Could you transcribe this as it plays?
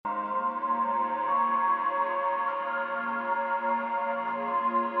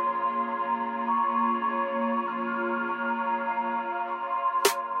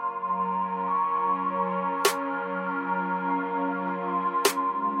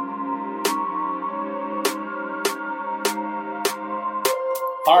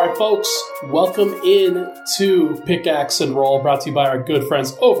All right, folks, welcome in to Pickaxe and Roll, brought to you by our good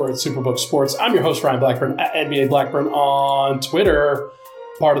friends over at Superbook Sports. I'm your host, Ryan Blackburn, at NBA Blackburn on Twitter,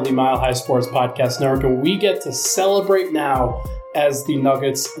 part of the Mile High Sports Podcast Network, and we get to celebrate now as the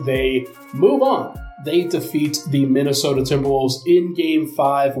Nuggets, they move on. They defeat the Minnesota Timberwolves in Game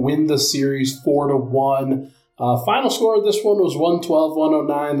 5, win the series 4-1. Final score of this one was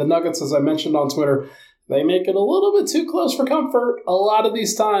 112-109. The Nuggets, as I mentioned on Twitter, they make it a little bit too close for comfort a lot of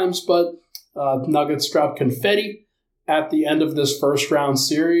these times, but Nuggets drop confetti at the end of this first round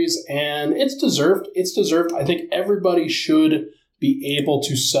series, and it's deserved. It's deserved. I think everybody should be able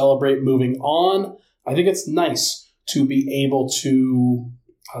to celebrate moving on. I think it's nice to be able to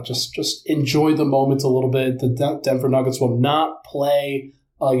just enjoy the moment a little bit. The Denver Nuggets will not play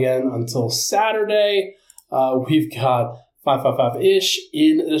again until Saturday. We've got 555-ish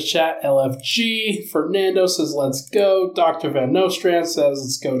in the chat. LFG. Fernando says, let's go. Dr. Van Nostrand says,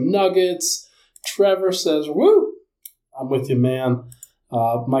 let's go Nuggets. Trevor says, woo. I'm with you, man.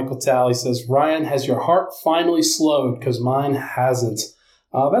 Michael Talley says, Ryan, has your heart finally slowed? Because mine hasn't.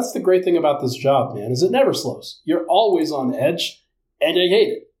 That's the great thing about this job, man, is it never slows. You're always on edge, and you hate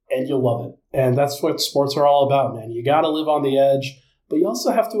it, and you love it. And that's what sports are all about, man. You got to live on the edge, but you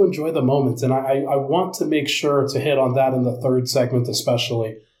also have to enjoy the moments. And I want to make sure to hit on that in the third segment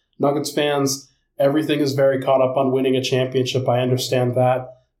especially. Nuggets fans, everything is very caught up on winning a championship. I understand that.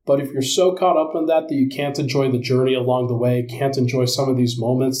 But if you're so caught up on that you can't enjoy the journey along the way, can't enjoy some of these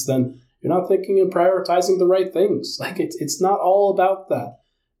moments, then you're not thinking and prioritizing the right things. Like, it's not all about that.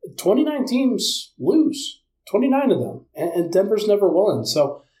 29 teams lose, 29 of them, and Denver's never won.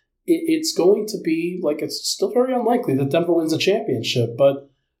 So it's going to be, like, it's still very unlikely that Denver wins a championship, but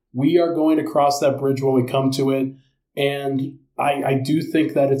we are going to cross that bridge when we come to it. And I do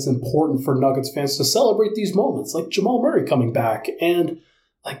think that it's important for Nuggets fans to celebrate these moments, like Jamal Murray coming back and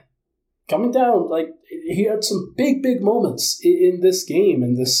coming down. Like, he had some big moments in this game,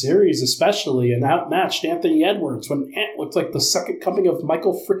 in this series especially, and outmatched Anthony Edwards when Ant looked like the second coming of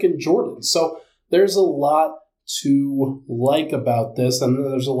Michael frickin' Jordan. So there's a lot to like about this, and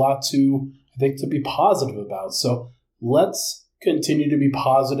there's a lot to, I think, to be positive about. So let's continue to be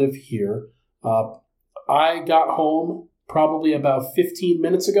positive here. I got home probably about 15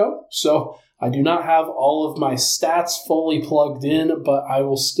 minutes ago, so I do not have all of my stats fully plugged in, but I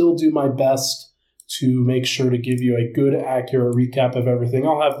will still do my best to make sure to give you a good, accurate recap of everything.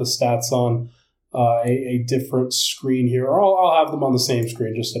 I'll have the stats on a different screen here, or I'll have them on the same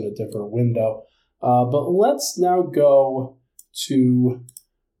screen, just in a different window. But let's now go to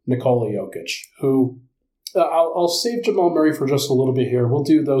Nikola Jokić, who I'll save Jamal Murray for just a little bit here. We'll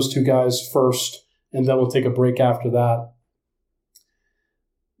do those two guys first, and then we'll take a break after that.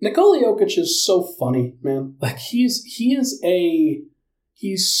 Nikola Jokić is so funny, man. Like, he's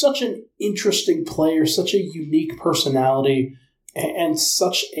such an interesting player, such a unique personality, and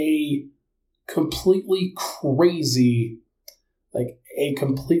such a completely crazy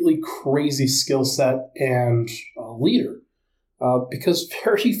skill set and leader. Because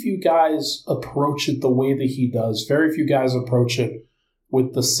very few guys approach it the way that he does. Very few guys approach it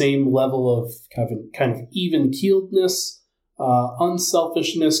with the same level of kind of even-keeledness,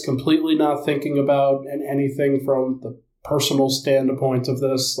 unselfishness, completely not thinking about anything from the personal standpoint of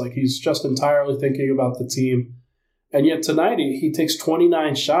this. Like, he's just entirely thinking about the team. And yet tonight he takes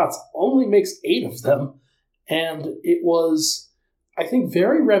 29 shots, only makes 8 of them. And it was, I think,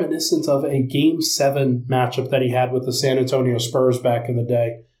 very reminiscent of a Game 7 matchup that he had with the San Antonio Spurs back in the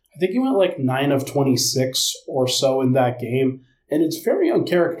day. I think he went like 9 of 26 or so in that game. And it's very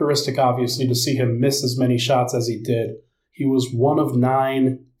uncharacteristic, obviously, to see him miss as many shots as he did. He was 1 of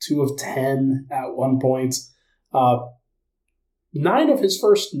 9, 2 of 10 at one point. 9 of his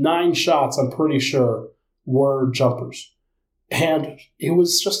first 9 shots, I'm pretty sure, were jumpers. And it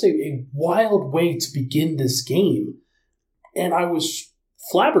was just a wild way to begin this game. And I was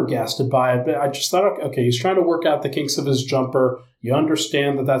flabbergasted by it. But I just thought, okay, he's trying to work out the kinks of his jumper. You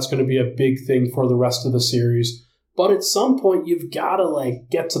understand that that's going to be a big thing for the rest of the series. But at some point, you've got to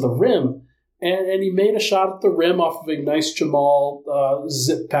get to the rim. And he made a shot at the rim off of a nice Jamal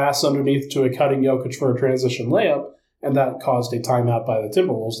zip pass underneath to a cutting Jokić for a transition layup, and that caused a timeout by the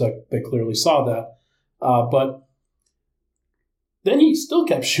Timberwolves. They clearly saw that. But then he still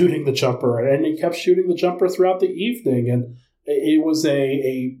kept shooting the jumper, and he kept shooting the jumper throughout the evening, and it was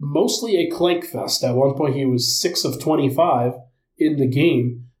a mostly a clank fest. At one point, he was 6 of 25 in the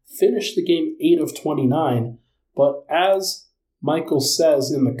game, finished the game 8 of 29, but as Michael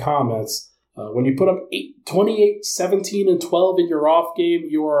says in the comments, when you put up 28, 17, and 12 in your off game,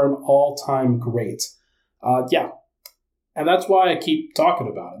 you are an all-time great. And that's why I keep talking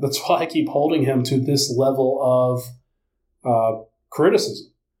about it. That's why I keep holding him to this level of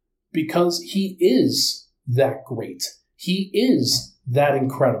criticism. Because he is that great. He is that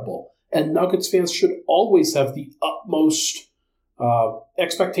incredible. And Nuggets fans should always have the utmost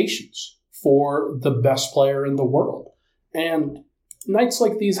expectations for the best player in the world. And nights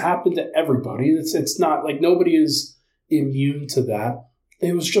like these happen to everybody. It's not like nobody is immune to that.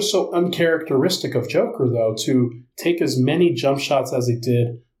 It was just so uncharacteristic of Joker, though, to take as many jump shots as he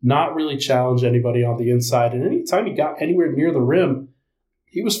did, not really challenge anybody on the inside. And anytime he got anywhere near the rim,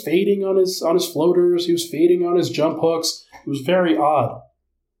 he was fading on his floaters. He was fading on his jump hooks. It was very odd.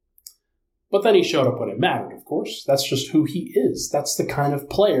 But then he showed up when it mattered, of course. That's just who he is. That's the kind of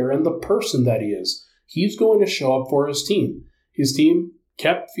player and the person that he is. He's going to show up for his team. His team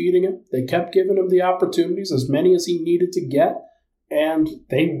kept feeding him. They kept giving him the opportunities, as many as he needed to get. And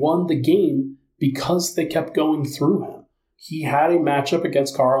they won the game because they kept going through him. He had a matchup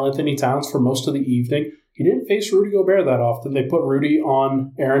against Karl Anthony Towns for most of the evening. He didn't face Rudy Gobert that often. They put Rudy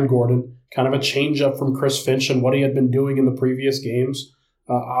on Aaron Gordon, kind of a change-up from Chris Finch and what he had been doing in the previous games.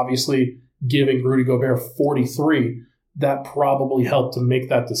 Obviously, giving Rudy Gobert 43, that probably helped to make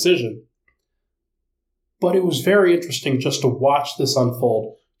that decision. But it was very interesting just to watch this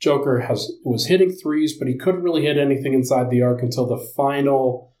unfold. Joker was hitting threes, but he couldn't really hit anything inside the arc until the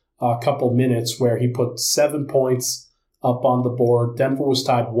final couple minutes, where he put 7 points up on the board. Denver was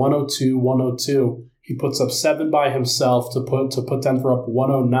tied 102-102. He puts up 7 by himself to put Denver up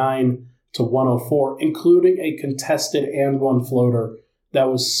 109-104, including a contested and one floater. That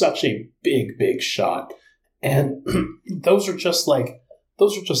was such a big, big shot. And those are just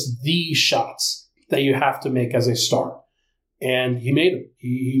the shots that you have to make as a star. And he made them.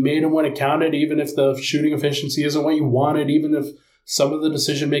 He made them when it counted, even if the shooting efficiency isn't what you wanted, even if some of the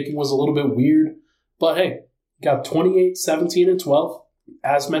decision-making was a little bit weird. But hey, got 28, 17, and 12.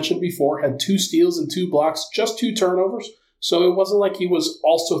 As mentioned before, had 2 steals and 2 blocks, just 2 turnovers. So it wasn't like he was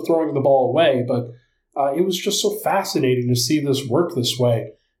also throwing the ball away, but it was just so fascinating to see this work this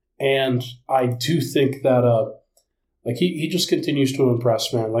way. And I do think that he just continues to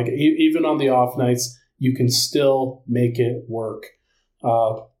impress, man. Like, even on the off nights, you can still make it work.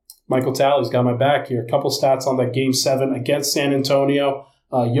 Michael Talley's got my back here. A couple stats on that Game 7 against San Antonio.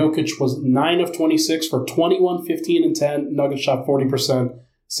 Jokić was 9 of 26 for 21, 15, and 10. Nuggets shot 40%.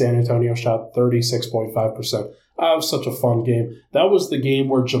 San Antonio shot 36.5%. It was such a fun game. That was the game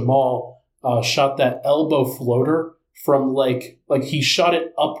where Jamal shot that elbow floater from like he shot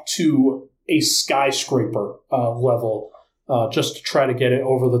it up to a skyscraper level just to try to get it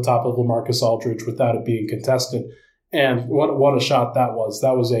over the top of LaMarcus Aldridge without it being contested. And what a shot that was.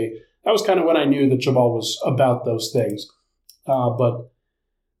 That was kind of when I knew that Jamal was about those things. But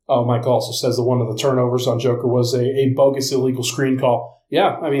Mike also says that one of the turnovers on Joker was a bogus illegal screen call.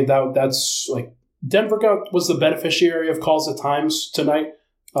 Yeah, I mean, that's like Denver was the beneficiary of calls at times tonight.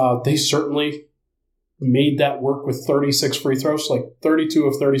 They certainly made that work with 36 free throws, like 32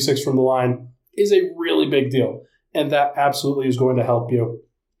 of 36 from the line is a really big deal. And that absolutely is going to help you.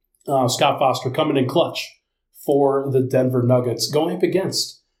 Scott Foster coming in clutch for the Denver Nuggets, going up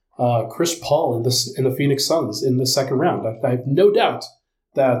against Chris Paul in the Phoenix Suns in the second round. I have no doubt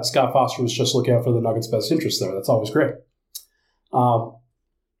that Scott Foster was just looking out for the Nuggets' best interest there. That's always great. Now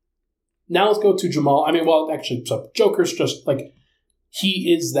let's go to Jamal. I mean, well, actually, so Joker's just like,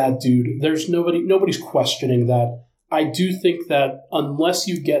 he is that dude. There's nobody's questioning that. I do think that unless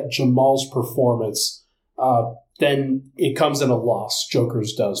you get Jamal's performance, then it comes in a loss,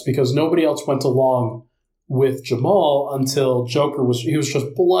 Joker's does, because nobody else went along with Jamal until Joker was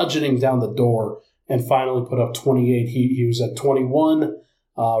just bludgeoning down the door and finally put up 28. He was at 21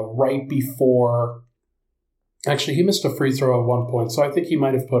 right before. Actually, he missed a free throw at one point, so I think he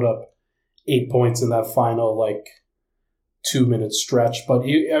might have put up 8 points in that final 2-minute stretch. But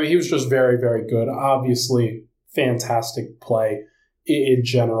he was just very, very good. Obviously, fantastic play in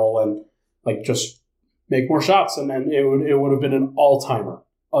general, and just make more shots, and then it would have been an all-timer,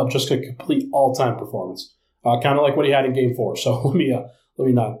 just a complete all-time performance, kind of like what he had in Game 4. So let me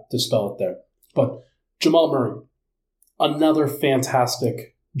not dispel it there. But Jamal Murray, another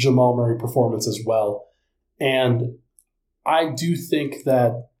fantastic Jamal Murray performance as well, and I do think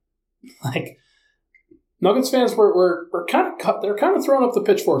that Nuggets fans were kind of they're kind of throwing up the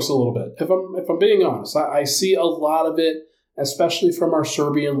pitchforks a little bit. If I'm being honest, I see a lot of it, especially from our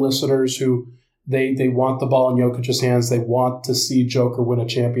Serbian listeners who. They want the ball in Jokic's hands. They want to see Joker win a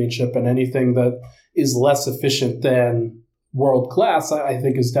championship, and anything that is less efficient than world class, I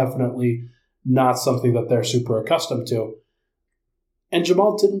think, is definitely not something that they're super accustomed to. And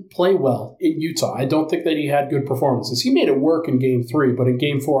Jamal didn't play well in Utah. I don't think that he had good performances. He made it work in Game 3, but in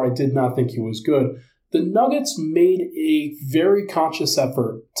Game 4, I did not think he was good. The Nuggets made a very conscious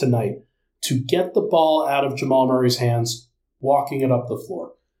effort tonight to get the ball out of Jamal Murray's hands, walking it up the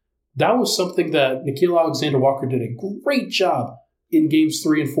floor. That was something that Nikola Alexander-Walker did a great job in Games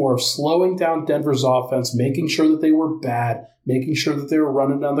 3 and 4 of slowing down Denver's offense, making sure that they were bad, making sure that they were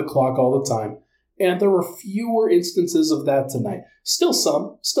running down the clock all the time. And there were fewer instances of that tonight. Still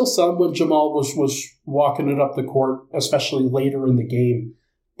some when Jamal was walking it up the court, especially later in the game.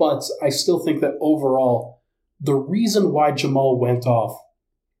 But I still think that overall, the reason why Jamal went off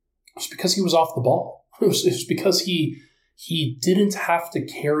was because he was off the ball. It was because he didn't have to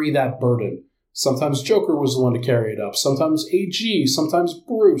carry that burden. Sometimes Joker was the one to carry it up. Sometimes AG, sometimes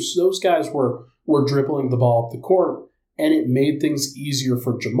Bruce. Those guys were dribbling the ball up the court, and it made things easier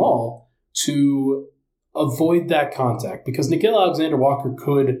for Jamal to avoid that contact because Nikola Alexander-Walker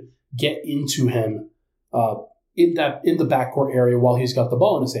could get into him in the backcourt area while he's got the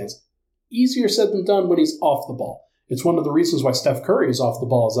ball in his hands. Easier said than done when he's off the ball. It's one of the reasons why Steph Curry is off the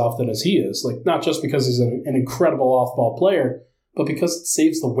ball as often as he is. Like, not just because he's an incredible off-ball player, but because it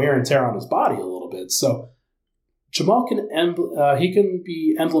saves the wear and tear on his body a little bit. So Jamal can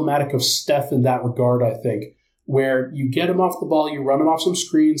be emblematic of Steph in that regard, I think, where you get him off the ball, you run him off some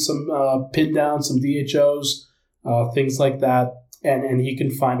screens, some pin downs, some DHOs, things like that, and he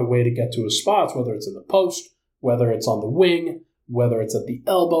can find a way to get to his spots, whether it's in the post, whether it's on the wing, whether it's at the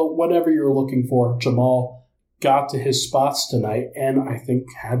elbow, whatever you're looking for. Jamal got to his spots tonight, and I think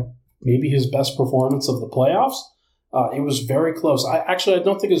had maybe his best performance of the playoffs. It was very close. I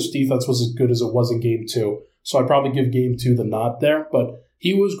don't think his defense was as good as it was in Game 2, so I'd probably give Game 2 the nod there, but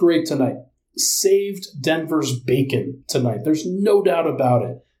he was great tonight. Saved Denver's bacon tonight. There's no doubt about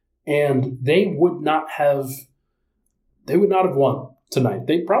it. And they would not have won tonight.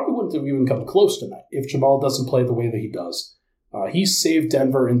 They probably wouldn't have even come close tonight if Jamal doesn't play the way that he does. He saved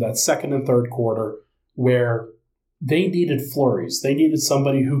Denver in that second and third quarter where they needed flurries. They needed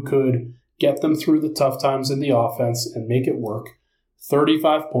somebody who could get them through the tough times in the offense and make it work.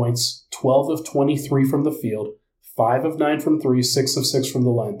 35 points, 12 of 23 from the field, 5 of 9 from 3, 6 of 6 from the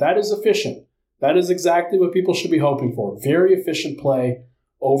line. That is efficient. That is exactly what people should be hoping for. Very efficient play,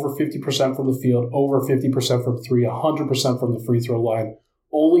 over 50% from the field, over 50% from 3, 100% from the free throw line.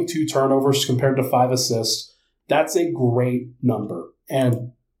 Only 2 turnovers compared to 5 assists. That's a great number.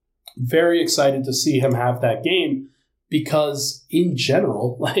 And very excited to see him have that game because in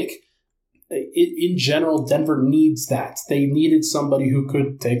general, Denver needs that. They needed somebody who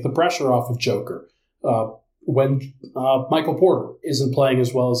could take the pressure off of Joker. When Michael Porter isn't playing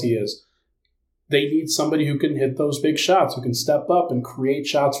as well as he is. They need somebody who can hit those big shots, who can step up and create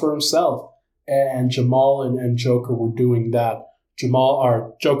shots for himself. And Jamal and Joker were doing that.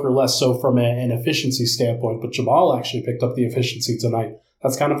 Joker less so from an efficiency standpoint, but Jamal actually picked up the efficiency tonight.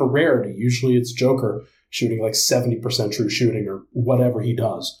 That's kind of a rarity. Usually it's Joker shooting like 70% true shooting or whatever he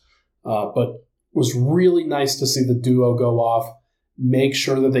does. But it was really nice to see the duo go off, make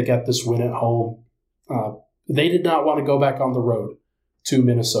sure that they get this win at home. They did not want to go back on the road to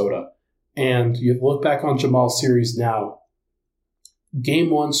Minnesota. And you look back on Jamal's series now. Game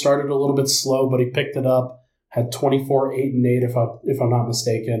 1 started a little bit slow, but he picked it up, had 24, 8, and 8 if I'm not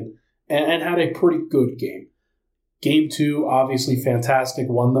mistaken, and had a pretty good game. Game 2, obviously fantastic,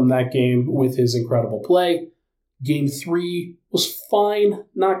 won them that game with his incredible play. Game 3 was fine,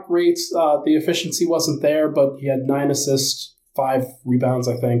 not great. The efficiency wasn't there, but he had 9 assists, 5 rebounds,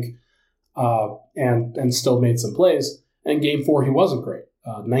 I think. And still made some plays. And Game 4, he wasn't great.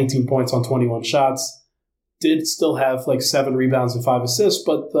 19 points on 21 shots. Did still have like 7 rebounds and 5 assists,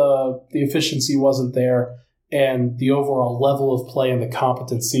 but the efficiency wasn't there. And the overall level of play and the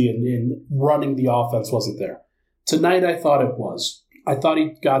competency in running the offense wasn't there. Tonight, I thought it was. I thought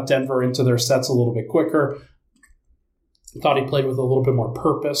he got Denver into their sets a little bit quicker. I thought he played with a little bit more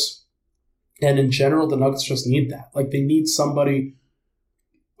purpose. And in general, the Nuggets just need that. Like, they need somebody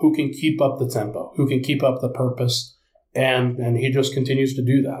who can keep up the tempo, who can keep up the purpose, and he just continues to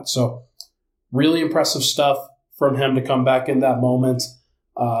do that. So really impressive stuff from him to come back in that moment.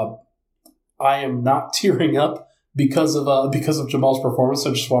 I am not tearing up because of Jamal's performance.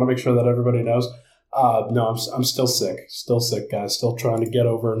 I just want to make sure that everybody knows. No, I'm still sick, guys. Still trying to get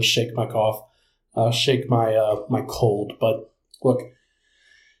over and shake my cough, shake my cold. But look,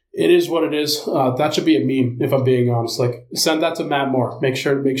 it is what it is. That should be a meme, if I'm being honest. Like, send that to Matt Moore. Make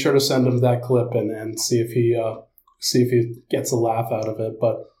sure to send him that clip and see if he gets a laugh out of it.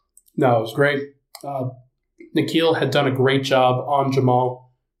 But no, it was great. Nikhil had done a great job on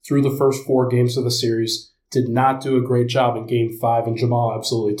Jamal through the first 4 games of the series. did not do a great job in Game 5, and Jamal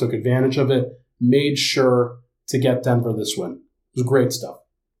absolutely took advantage of it, made sure to get Denver this win. It was great stuff.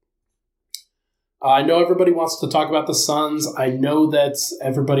 I know everybody wants to talk about the Suns. I know that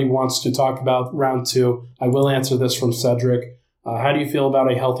everybody wants to talk about round 2. I will answer this from Cedric. How do you feel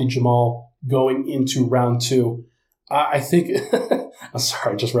about a healthy Jamal going into round 2? I think –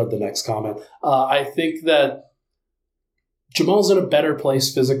 sorry, I just read the next comment. I think that Jamal's in a better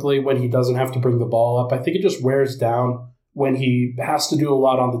place physically when he doesn't have to bring the ball up. I think it just wears down when he has to do a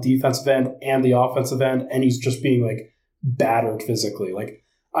lot on the defensive end and the offensive end, and he's just being, battered physically.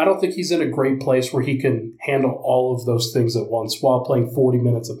 I don't think he's in a great place where he can handle all of those things at once while playing 40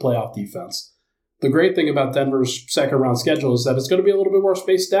 minutes of playoff defense. The great thing about Denver's second-round schedule is that it's going to be a little bit more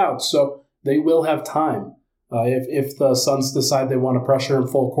spaced out, so they will have time. If the Suns decide they want to pressure him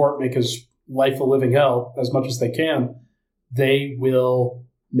full court, make his life a living hell as much as they can, they will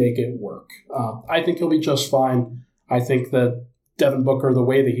make it work. I think he'll be just fine. I think that Devin Booker, the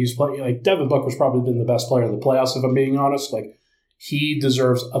way that he's playing, Devin Booker's probably been the best player in the playoffs, if I'm being honest. He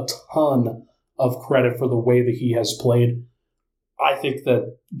deserves a ton of credit for the way that he has played. I think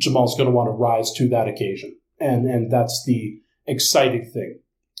that Jamal's going to want to rise to that occasion. And that's the exciting thing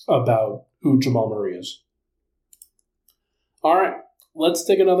about who Jamal Murray is. All right, let's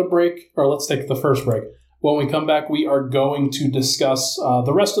take another break, or let's take the first break. When we come back, we are going to discuss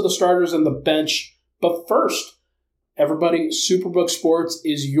the rest of the starters and the bench. But first, everybody, Superbook Sports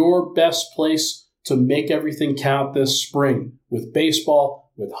is your best place to make everything count this spring. With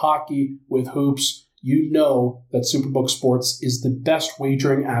baseball, with hockey, with hoops, you know that Superbook Sports is the best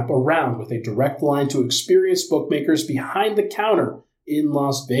wagering app around, with a direct line to experienced bookmakers behind the counter in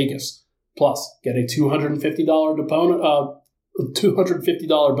Las Vegas. Plus, get a $250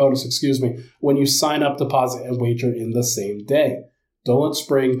 bonus, when you sign up, deposit, and wager in the same day. Don't let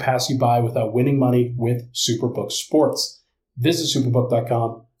spring pass you by without winning money with Superbook Sports. Visit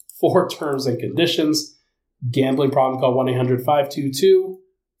superbook.com for terms and conditions. Gambling problem, call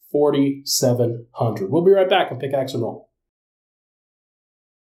 1-800-522-4700. We'll be right back on Pickaxe and Roll.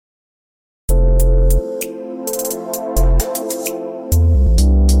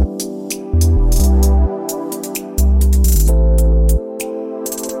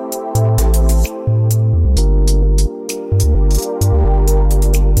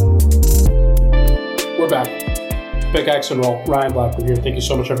 We're back. Pickaxe and Roll. Ryan Blackburn here. Thank you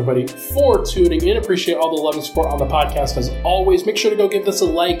so much, everybody, for tuning in. Appreciate all the love and support on the podcast as always. Make sure to go give this a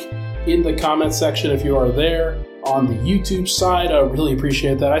like in the comment section if you are there on the YouTube side. I really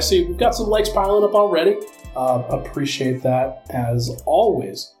appreciate that. I see we've got some likes piling up already. Appreciate that as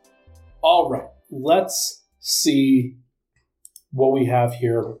always. All right, let's see what we have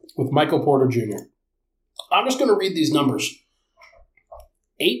here with Michael Porter Jr. I'm just going to read these numbers.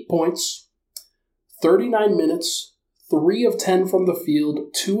 8 points, 39 minutes, 3 of 10 from the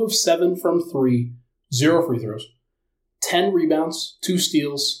field, 2 of 7 from 3, 0 free throws, 10 rebounds, 2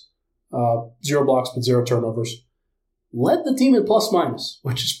 steals, 0 blocks, but 0 turnovers. Led the team in plus-minus,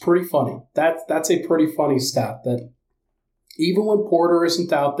 which is pretty funny. That's a pretty funny stat, that even when Porter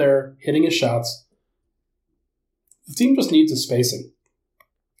isn't out there hitting his shots, the team just needs a spacing.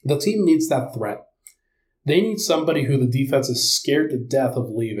 The team needs that threat. They need somebody who the defense is scared to death of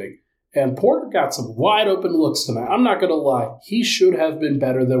leaving. And Porter got some wide-open looks tonight. I'm not going to lie. He should have been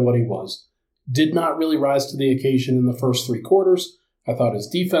better than what he was. Did not really rise to the occasion in the first 3 quarters. I thought his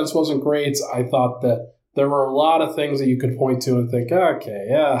defense wasn't great. I thought that there were a lot of things that you could point to and think, okay,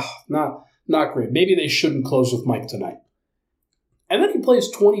 yeah, not great. Maybe they shouldn't close with Mike tonight. And then he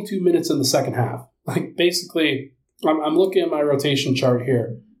plays 22 minutes in the second half. Basically, I'm looking at my rotation chart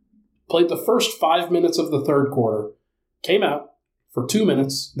here. Played the first 5 minutes of the third quarter. Came out for 2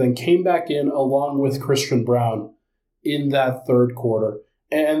 minutes, then came back in along with Christian Brown in that third quarter.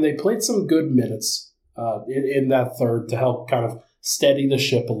 And they played some good minutes in that third to help kind of steady the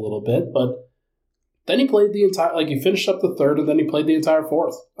ship a little bit. But then he played the entire, he finished up the third, and then he played the entire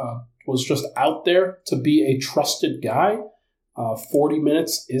fourth. Was just out there to be a trusted guy. 40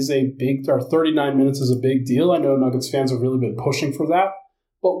 minutes is a big, or 39 minutes is a big deal. I know Nuggets fans have really been pushing for that.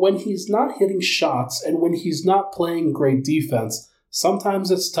 But when he's not hitting shots and when he's not playing great defense, sometimes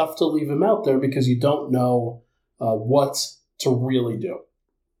it's tough to leave him out there because you don't know what to really do.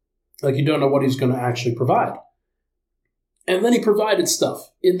 You don't know what he's going to actually provide. And then he provided stuff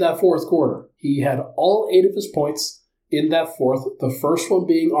in that fourth quarter. He had all 8 of his points in that fourth, the first one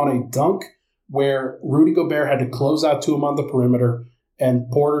being on a dunk where Rudy Gobert had to close out to him on the perimeter, and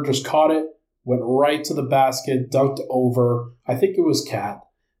Porter just caught it, went right to the basket, dunked over, I think it was Cat,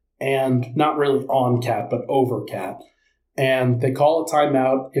 and not really on Cat, but over Cat. and they call a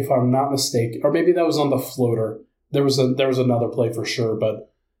timeout, if I'm not mistaken, or maybe that was on the floater. There was another play for sure,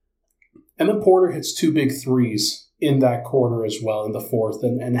 and then Porter hits 2 big threes in that quarter as well in the fourth,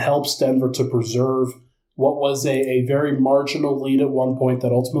 and helps Denver to preserve what was a very marginal lead at one point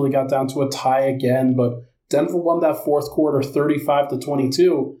that ultimately got down to a tie again, but Denver won that fourth quarter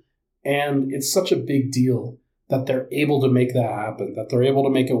 35-22, and it's such a big deal that they're able to make that happen, that they're able to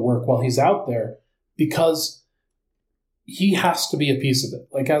make it work while he's out there, because he has to be a piece of it.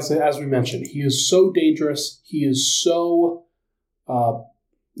 Like as we mentioned, he is so dangerous. He is so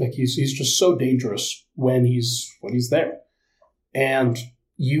he's just so dangerous when he's there, and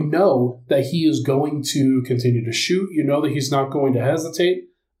you know that he is going to continue to shoot. You know that he's not going to hesitate.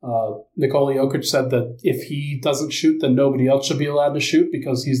 Nikola Jokić said that if he doesn't shoot, then nobody else should be allowed to shoot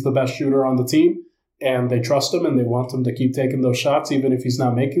because he's the best shooter on the team, and they trust him and they want him to keep taking those shots even if he's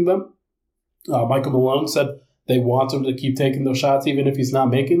not making them. Michael Malone said they want him to keep taking those shots even if he's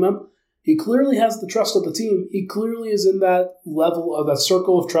not making them. He clearly has the trust of the team. He clearly is in that level of that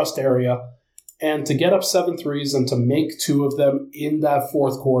circle of trust area. And to get up 7 threes and to make 2 of them in that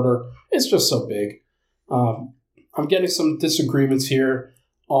fourth quarter, it's just so big. I'm getting some disagreements here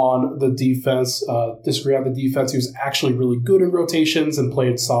on the defense. Disagree on the defense. He was actually really good in rotations and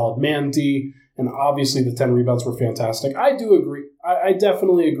played solid man D. And obviously the 10 rebounds were fantastic. I do agree. I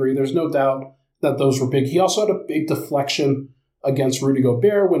definitely agree. There's no doubt that those were big. He also had a big deflection against Rudy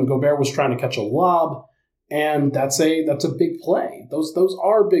Gobert when Gobert was trying to catch a lob. And that's a big play. Those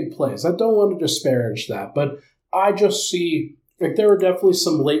are big plays. I don't want to disparage that, but I just see like there were definitely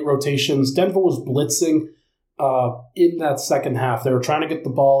some late rotations. Denver was blitzing in that second half. They were trying to get the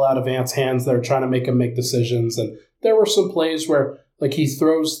ball out of Ant's hands. They were trying to make him make decisions, and there were some plays where they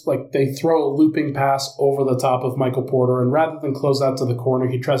throw a looping pass over the top of Michael Porter, and rather than close out to the corner,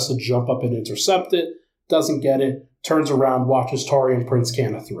 he tries to jump up and intercept it, doesn't get it. Turns around, watches Taurean Prince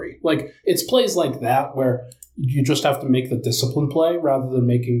can a 3. Like, it's plays like that where you just have to make the discipline play rather than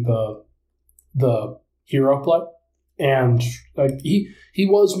making the hero play. And he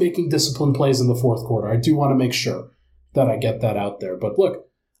was making discipline plays in the fourth quarter. I do want to make sure that I get that out there. But look,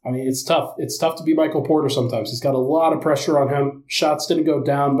 I mean, it's tough. It's tough to be Michael Porter sometimes. He's got a lot of pressure on him. Shots didn't go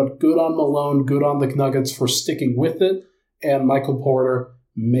down, but good on Malone, good on the Nuggets for sticking with it. And Michael Porter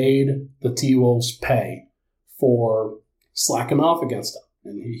made the T-Wolves pay for slacking off against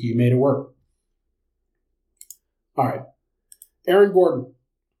him, and he made it work. All right. Aaron Gordon.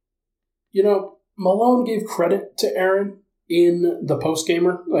 Malone gave credit to Aaron in the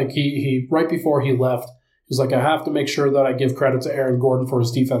postgamer. Like, he right before he left, he was like, I have to make sure that I give credit to Aaron Gordon for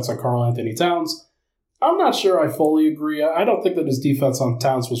his defense on Karl Anthony Towns. I'm not sure I fully agree. I don't think that his defense on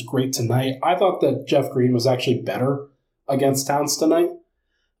Towns was great tonight. I thought that Jeff Green was actually better against Towns tonight.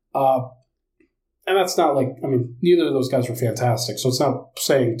 And that's not neither of those guys were fantastic, so it's not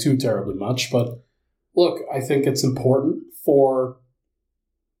saying too terribly much. But look, I think it's important for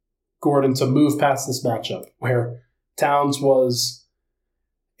Gordon to move past this matchup where Towns was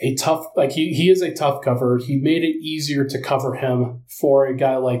a tough, he is a tough cover. He made it easier to cover him for a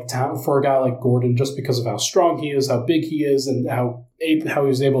guy like Gordon just because of how strong he is, how big he is, and how he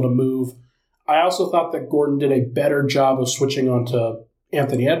was able to move. I also thought that Gordon did a better job of switching onto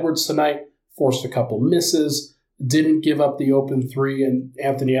Anthony Edwards tonight. Forced a couple misses, didn't give up the open 3, and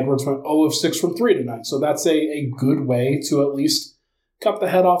Anthony Edwards went 0 of 6 from 3 tonight. So that's a good way to at least cut the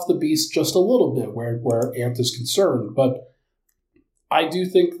head off the beast just a little bit where Ant is concerned. But I do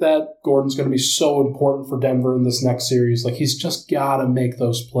think that Gordon's going to be so important for Denver in this next series. Like, he's just got to make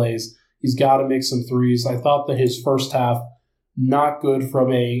those plays. He's got to make some threes. I thought that his first half, not good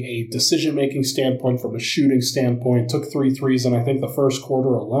from a decision-making standpoint, from a shooting standpoint, took 3 threes, and I think the first quarter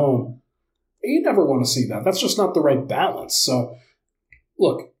alone. You never want to see that. That's just not the right balance. So,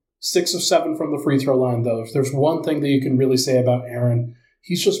 look, 6 of 7 from the free throw line, though. If there's one thing that you can really say about Aaron,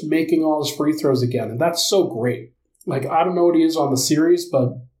 he's just making all his free throws again, and that's so great. Like, I don't know what he is on the series,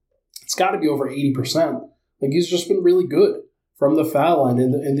 but it's got to be over 80%. Like, he's just been really good from the foul line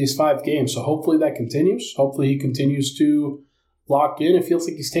in these 5 games. So hopefully that continues. Hopefully he continues to lock in. It feels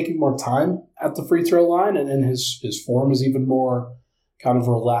like he's taking more time at the free throw line, and his form is even more kind of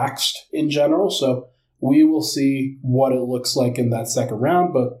relaxed in general. So we will see what it looks like in that second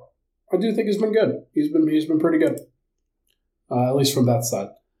round, but I do think he's been good. He's been pretty good, at least from that side.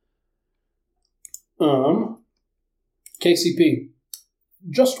 KCP,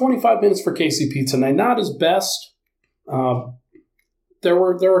 just 25 minutes for KCP tonight. Not his best. There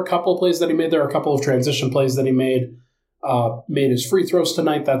were a couple of plays that he made. There were a couple of transition plays that he made. Made his free throws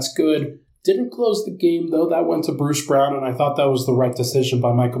tonight. That's good. Didn't close the game, though. That went to Bruce Brown, and I thought that was the right decision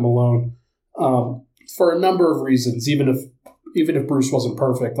by Michael Malone. for a number of reasons, even if Bruce wasn't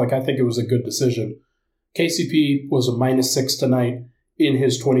perfect, like I think it was a good decision. KCP was a -6 tonight in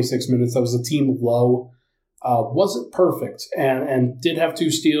his 26 minutes. That was a team low. Wasn't perfect and did have 2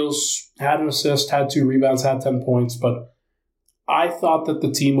 steals, had an assist, had 2 rebounds, had 10 points, but I thought that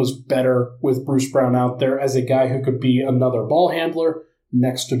the team was better with Bruce Brown out there as a guy who could be another ball handler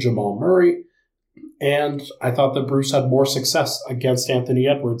next to Jamal Murray. And I thought that Bruce had more success against Anthony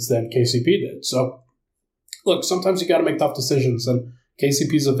Edwards than KCP did. So, look, sometimes you got to make tough decisions. And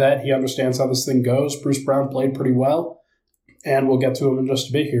KCP's a vet. He understands how this thing goes. Bruce Brown played pretty well. And we'll get to him in just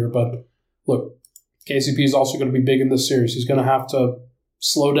a bit here. But, look, KCP is also going to be big in this series. He's going to have to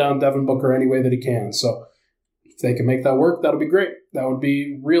slow down Devin Booker any way that he can. So, if they can make that work, that'll be great. That would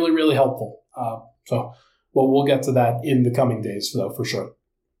be really, really helpful. We'll get to that in the coming days, though, for sure.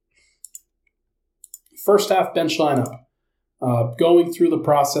 First half bench lineup. Going through the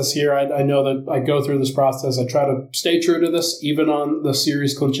process here, I know that I go through this process. I try to stay true to this, even on the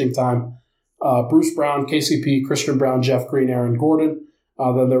series clinching time. Bruce Brown, KCP, Christian Brown, Jeff Green, Aaron Gordon.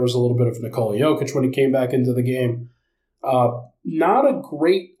 Then there was a little bit of Nikola Jokić when he came back into the game. Not a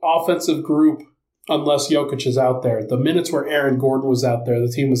great offensive group unless Jokić is out there. The minutes where Aaron Gordon was out there,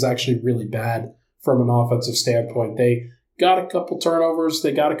 the team was actually really bad from an offensive standpoint. They got a couple turnovers,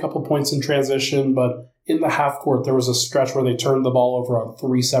 they got a couple points in transition, but in the half court, there was a stretch where they turned the ball over on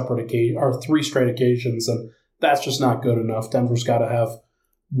 3 straight occasions, and that's just not good enough. Denver's got to have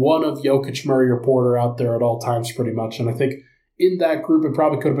one of Jokić, Murray, or Porter out there at all times pretty much, and I think in that group, it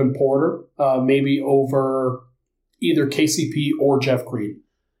probably could have been Porter, maybe over either KCP or Jeff Green.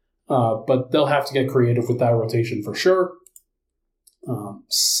 But they'll have to get creative with that rotation for sure.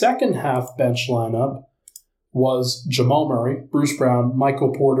 Second half bench lineup was Jamal Murray, Bruce Brown,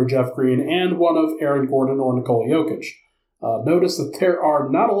 Michael Porter, Jeff Green, and one of Aaron Gordon or Nikola Jokić. Notice that there are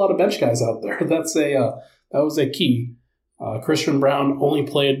not a lot of bench guys out there. That was a key. Christian Brown only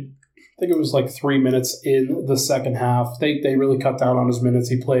played, I think it was like 3 minutes in the second half. They really cut down on his minutes.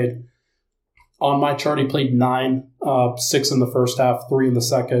 He played, on my chart, he played 9, 6 in the first half, 3 in the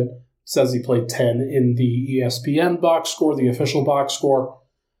second. It says he played 10 in the ESPN box score, the official box score.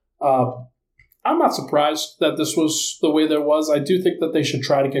 I'm not surprised that this was the way there was. I do think that they should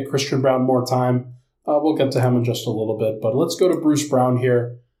try to get Christian Brown more time. We'll get to him in just a little bit. But let's go to Bruce Brown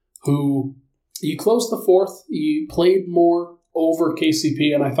here, who he closed the fourth. He played more over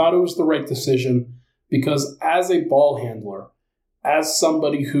KCP, and I thought it was the right decision because as a ball handler, as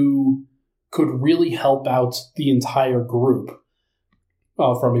somebody who could really help out the entire group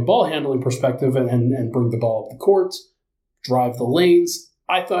from a ball handling perspective and bring the ball up the court, drive the lanes,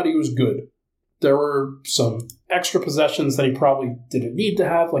 I thought he was good. There were some extra possessions that he probably didn't need to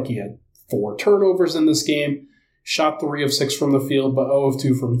have, like he had 4 turnovers in this game, shot 3 of 6 from the field, but 0 of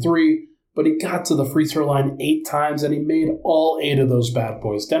 2 from 3. But he got to the free throw line 8 times, and he made all 8 of those bad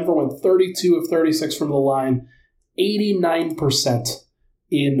boys. Denver went 32 of 36 from the line, 89%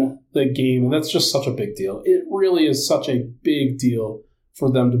 in the game, and that's just such a big deal. It really is such a big deal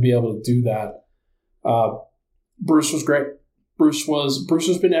for them to be able to do that. Bruce was great. Bruce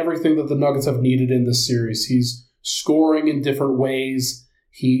has been everything that the Nuggets have needed in this series. He's scoring in different ways.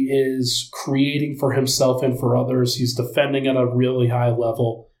 He is creating for himself and for others. He's defending at a really high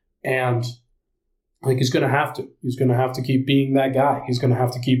level. And I think he's going to have to. He's going to have to keep being that guy. He's going to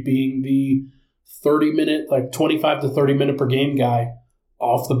have to keep being the 30-minute, like 25 to 30-minute per game guy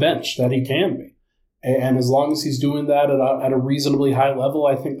off the bench that he can be. And as long as he's doing that at a reasonably high level,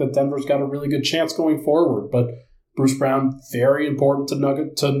 I think that Denver's got a really good chance going forward. But Bruce Brown, very important to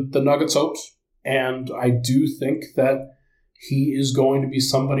the Nuggets' hopes. And I do think that he is going to be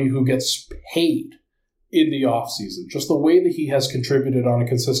somebody who gets paid in the offseason. Just the way that he has contributed on a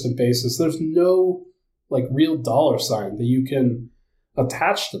consistent basis, there's no real dollar sign that you can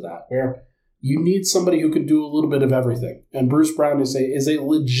attach to that, where you need somebody who can do a little bit of everything. And Bruce Brown is a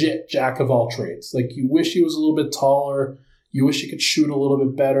legit jack of all trades. You wish he was a little bit taller. You wish he could shoot a little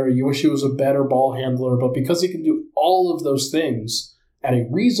bit better. You wish he was a better ball handler. But because he can do all of those things at a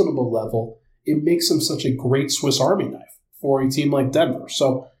reasonable level, it makes him such a great Swiss Army knife for a team like Denver.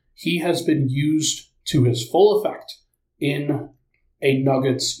 So he has been used to his full effect in a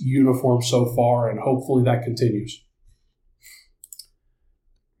Nuggets uniform so far, and hopefully that continues.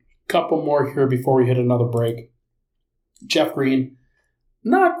 Couple more here before we hit another break. Jeff Green.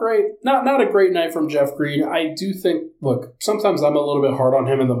 Not great. Not a great night from Jeff Green. I do think, look, sometimes I'm a little bit hard on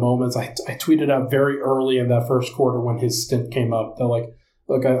him in the moments. I tweeted out very early in that first quarter when his stint came up that,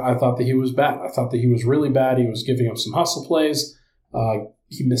 look, I thought that he was bad. I thought that he was really bad. He was giving up some hustle plays.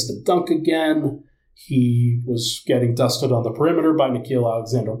 He missed a dunk again. He was getting dusted on the perimeter by Nikola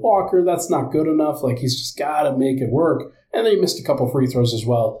Alexander-Walker. That's not good enough. Like, he's just got to make it work. And then he missed a couple free throws as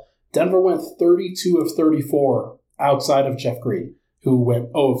well. Denver went 32 of 34 outside of Jeff Green, who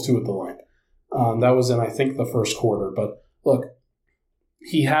went 0 of 2 at the line. That was in, I think, the first quarter. But look,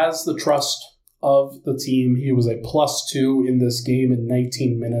 he has the trust of the team. He was a +2 in this game in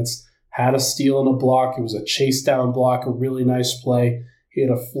 19 minutes. Had a steal and a block. It was a chase down block, a really nice play. He had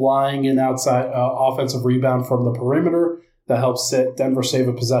a flying in outside offensive rebound from the perimeter that helped Denver save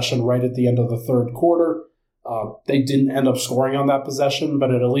a possession right at the end of the third quarter. They didn't end up scoring on that possession,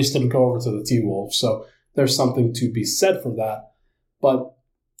 but it at least didn't go over to the T-Wolves. So there's something to be said for that. But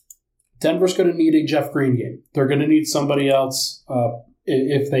Denver's going to need a Jeff Green game. They're going to need somebody else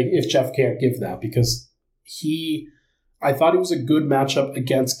if Jeff can't give that, because I thought he was a good matchup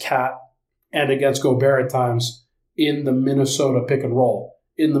against Cat and against Gobert at times in the Minnesota pick and roll,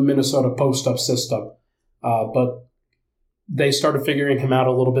 in the Minnesota post-up system. But they started figuring him out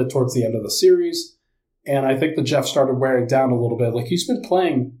a little bit towards the end of the series, and I think the Jeff started wearing down a little bit. Like, he's been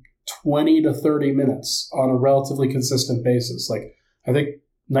playing 20 to 30 minutes on a relatively consistent basis. Like, I think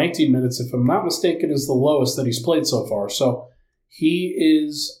 19 minutes, if I'm not mistaken, is the lowest that he's played so far. So he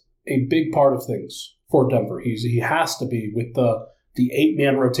is a big part of things for Denver. He has to be with the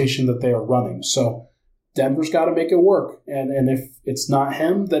 8-man rotation that they are running. So Denver's got to make it work. And if it's not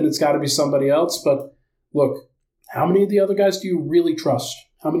him, then it's got to be somebody else. But look, how many of the other guys do you really trust?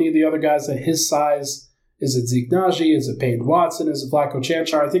 How many of the other guys at his size? Is it Zeke Naji? Is it Peyton Watson? Is it Vlatko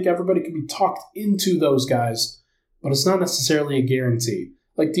Čančar? I think everybody can be talked into those guys, but it's not necessarily a guarantee.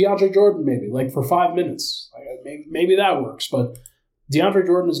 Like DeAndre Jordan, maybe, like for 5 minutes. Maybe that works. But DeAndre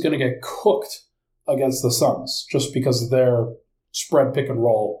Jordan is going to get cooked against the Suns just because of their spread pick and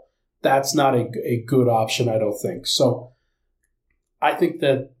roll. That's not a good option, I don't think. So I think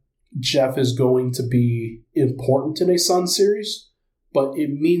that Jeff is going to be important in a Suns series, but it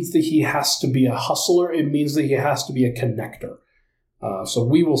means that he has to be a hustler. It means that he has to be a connector. So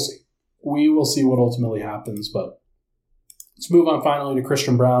we will see. We will see what ultimately happens. But let's move on finally to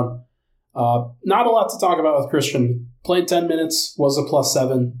Christian Braun. Not a lot to talk about with Christian. Played 10 minutes, was a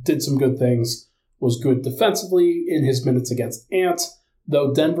 +7, did some good things, was good defensively in his minutes against Ant.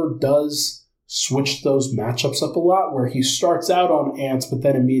 Though Denver does switch those matchups up a lot, where he starts out on Ant, but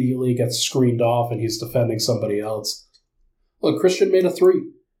then immediately gets screened off and he's defending somebody else. Look, Christian made a 3.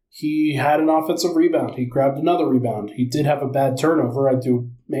 He had an offensive rebound. He grabbed another rebound. He did have a bad turnover. I do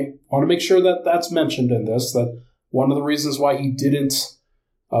want to make sure that that's mentioned in this, that one of the reasons why he didn't,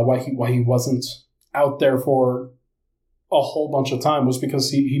 why he wasn't out there for a whole bunch of time was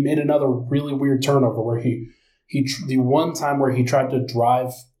because he made another really weird turnover where the one time where he tried to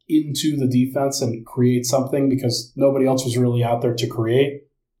drive into the defense and create something because nobody else was really out there to create,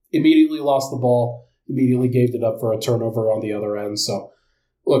 immediately lost the ball, immediately gave it up for a turnover on the other end. So,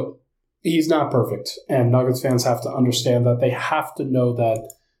 look, he's not perfect, and Nuggets fans have to understand that. They have to know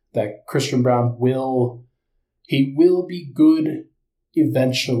that Christian Braun will be good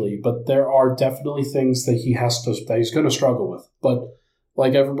eventually, but there are definitely things that he's going to struggle with. But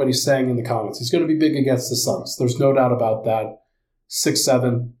like everybody's saying in the comments, he's going to be big against the Suns. There's no doubt about that.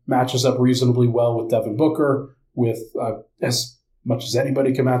 6'7", matches up reasonably well with Devin Booker, with as much as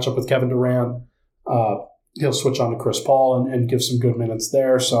anybody can match up with Kevin Durant. He'll switch on to Chris Paul and give some good minutes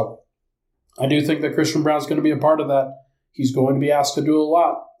there. So I do think that Christian Braun's going to be a part of that. He's going to be asked to do a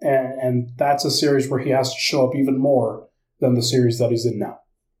lot, and that's a series where he has to show up even more than the series that he's in now.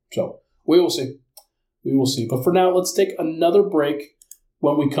 So we will see. We will see. But for now, let's take another break.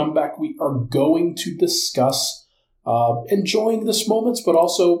 When we come back, we are going to discuss enjoying this moments, but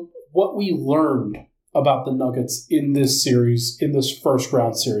also what we learned about the Nuggets in this series, in this first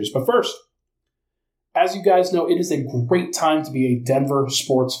round series. But first, as you guys know, it is a great time to be a Denver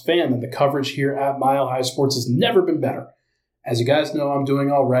sports fan, and the coverage here at Mile High Sports has never been better. As you guys know, I'm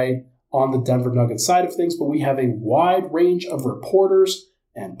doing all right on the Denver Nuggets side of things, but we have a wide range of reporters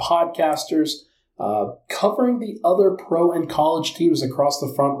and podcasters covering the other pro and college teams across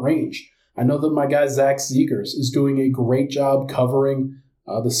the Front Range. I know that my guy Zach Zegers is doing a great job covering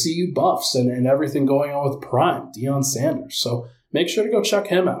the CU Buffs and everything going on with Prime, Deion Sanders. So make sure to go check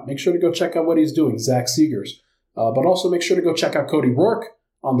him out. Make sure to go check out what he's doing, Zach Zegers. But also make sure to go check out Cody Rourke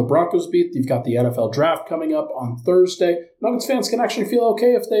on the Broncos beat. You've got the NFL draft coming up on Thursday. Nuggets fans can actually feel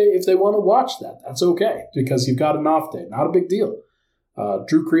okay if they want to watch that. That's okay, because you've got an off day. Not a big deal.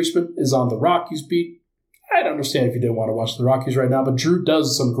 Drew Kreisman is on the Rockies beat. I'd understand if you didn't want to watch the Rockies right now, but Drew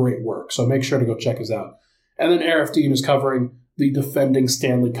does some great work, so make sure to go check us out. And then Arif Dean is covering the defending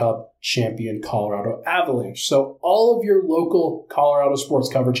Stanley Cup champion Colorado Avalanche. So all of your local Colorado sports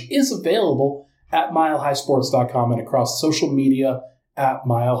coverage is available at milehighsports.com and across social media at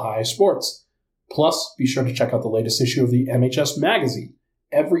milehighsports. Plus, be sure to check out the latest issue of the MHS magazine.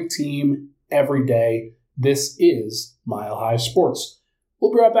 Every team, every day. This is Mile High Sports.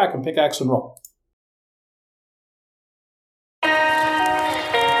 We'll be right back on Pickaxe and Roll.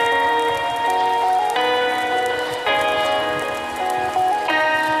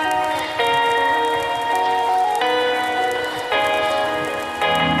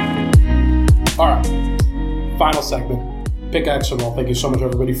 All right, final segment, Pickaxe and Roll. Thank you so much,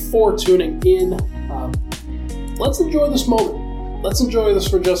 everybody, for tuning in. Let's enjoy this moment. Let's enjoy this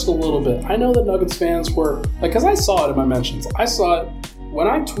for just a little bit. I know that Nuggets fans were, because I saw it in my mentions. I saw it when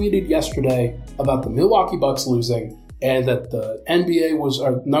I tweeted yesterday about the Milwaukee Bucks losing and that the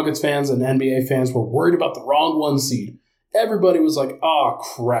Nuggets fans and NBA fans were worried about the wrong 1 seed. Everybody was like, oh,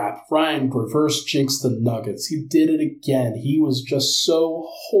 crap, Ryan reverse jinxed the Nuggets. He did it again. He was just so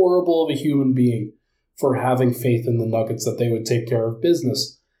horrible of a human being for having faith in the Nuggets that they would take care of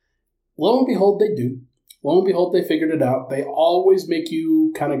business. Lo and behold, they do. Lo and behold, they figured it out. They always make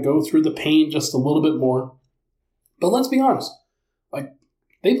you kind of go through the pain just a little bit more. But let's be honest.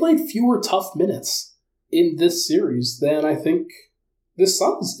 They played fewer tough minutes in this series than I think the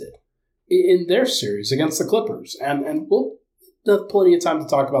Suns did in their series against the Clippers. And we'll have plenty of time to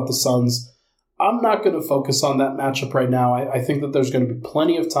talk about the Suns. I'm not going to focus on that matchup right now. I think that there's going to be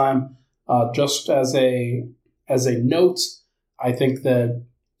plenty of time. Just as a note, I think that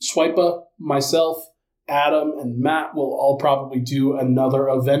Swipa, myself, Adam, and Matt will all probably do another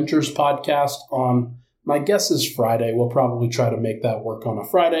Avengers podcast on, my guess is Friday. We'll probably try to make that work on a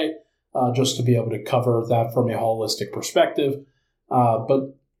Friday just to be able to cover that from a holistic perspective.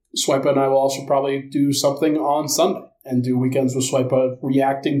 But Swipa and I will also probably do something on Sunday and do Weekends with Swipa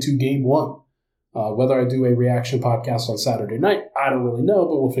reacting to Game 1. Whether I do a reaction podcast on Saturday night, I don't really know,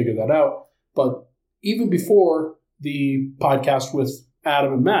 but we'll figure that out. But even before the podcast with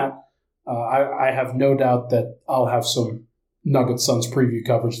Adam and Matt, I have no doubt that I'll have some Nuggets Suns preview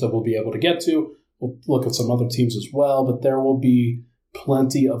coverage that we'll be able to get to. We'll look at some other teams as well, but there will be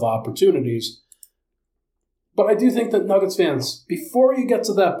plenty of opportunities. But I do think that Nuggets fans, before you get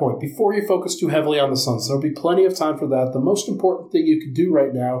to that point, before you focus too heavily on the Suns, there'll be plenty of time for that. The most important thing you can do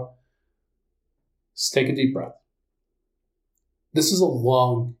right now is take a deep breath. This is a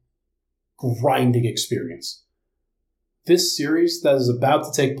long, grinding experience. This series that is about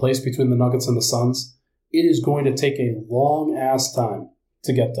to take place between the Nuggets and the Suns, it is going to take a long-ass time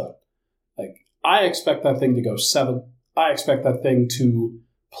to get done. I expect that thing to go 7. I expect that thing to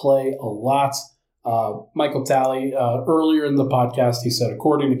play a lot. Michael Talley, earlier in the podcast, he said,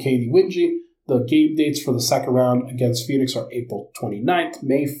 according to Katie Wingy, the game dates for the second round against Phoenix are April 29th,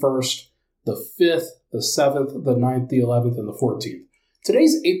 May 1st, the 5th, the 7th, the 9th, the 11th, and the 14th.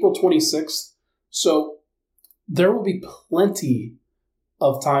 Today's April 26th, so there will be plenty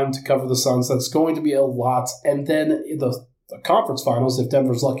of time to cover the Suns. That's going to be a lot. And then the conference finals, if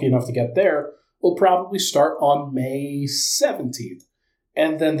Denver's lucky enough to get there, will probably start on May 17th.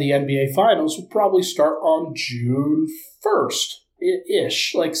 And then the NBA Finals will probably start on June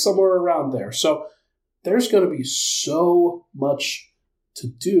 1st-ish, somewhere around there. So there's going to be so much to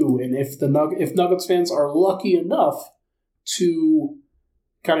do. And if Nuggets fans are lucky enough to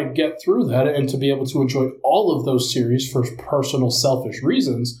kind of get through that and to be able to enjoy all of those series for personal, selfish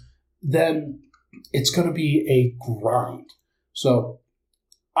reasons, then it's going to be a grind. So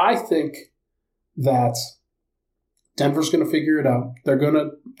I think that Denver's going to figure it out. They're going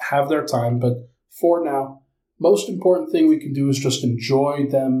to have their time, but for now, most important thing we can do is just enjoy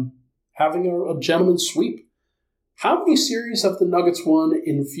them having a gentleman's sweep. How many series have the Nuggets won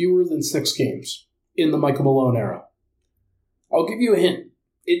in fewer than 6 games in the Michael Malone era? I'll give you a hint.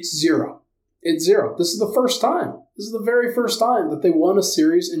 It's 0. It's 0. This is the first time. This is the very first time that they won a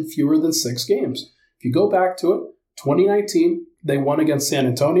series in fewer than 6 games. If you go back to it, 2019, they won against San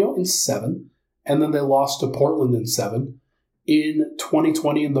Antonio in 7. And then they lost to Portland in 7. In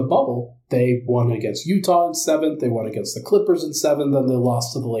 2020 in the bubble, they won against Utah in 7. They won against the Clippers in 7. Then they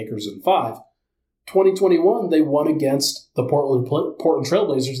lost to the Lakers in 5. 2021, they won against the Portland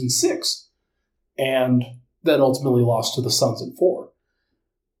Trailblazers in 6. And then ultimately lost to the Suns in 4.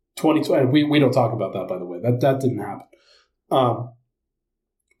 2020, we don't talk about that, by the way. That didn't happen.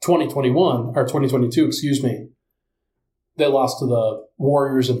 2022, they lost to the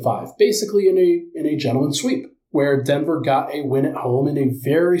Warriors in 5, basically in a gentleman's sweep, where Denver got a win at home in a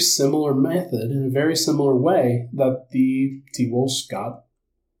very similar method, in a very similar way that the T-Wolves got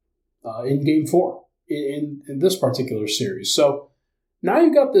in Game 4 in this particular series. So now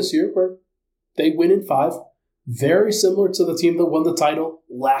you got this year where they win in 5, very similar to the team that won the title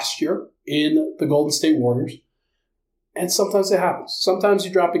last year in the Golden State Warriors. And sometimes it happens. Sometimes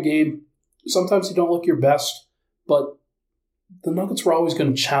you drop a game. Sometimes you don't look your best. But the Nuggets were always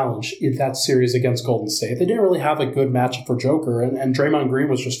going to challenge in that series against Golden State. They didn't really have a good matchup for Joker, and Draymond Green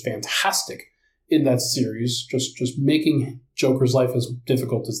was just fantastic in that series, just making Joker's life as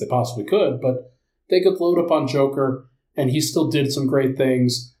difficult as they possibly could. But they could load up on Joker, and he still did some great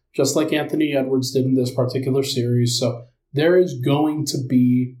things, just like Anthony Edwards did in this particular series. So there is going to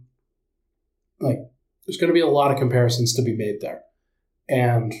be, there's going to be a lot of comparisons to be made there.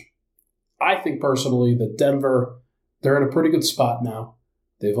 And I think personally that Denver, they're in a pretty good spot now.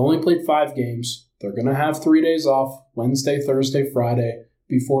 They've only played 5 games. They're going to have 3 days off, Wednesday, Thursday, Friday,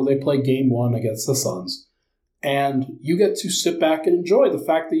 before they play game 1 against the Suns. And you get to sit back and enjoy the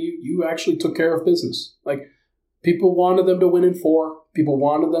fact that you actually took care of business. People wanted them to win in 4. People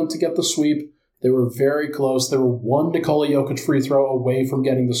wanted them to get the sweep. They were very close. They were one Nikola Jokić free throw away from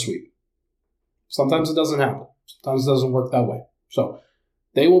getting the sweep. Sometimes it doesn't happen. Sometimes it doesn't work that way. So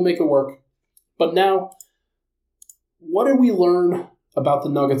they will make it work. But now, what did we learn about the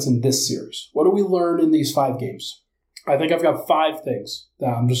Nuggets in this series? What did we learn in these 5 games? I think I've got 5 things that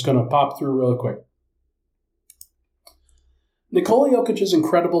I'm just going to pop through real quick. Nikola Jokić is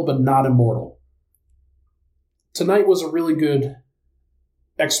incredible, but not immortal. Tonight was a really good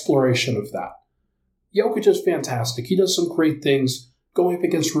exploration of that. Jokić is fantastic. He does some great things going up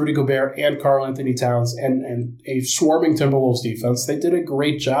against Rudy Gobert and Karl Anthony Towns and a swarming Timberwolves defense. They did a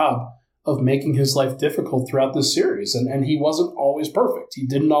great job of making his life difficult throughout this series, and he wasn't always perfect. He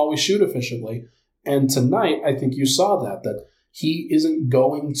didn't always shoot efficiently. And tonight, I think you saw that he isn't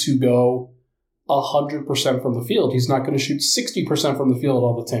going to go 100% from the field. He's not going to shoot 60% from the field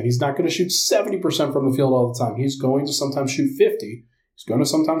all the time. He's not going to shoot 70% from the field all the time. He's going to sometimes shoot 50. He's going to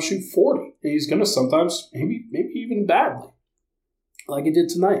sometimes shoot 40. And he's going to sometimes, maybe even badly, like he did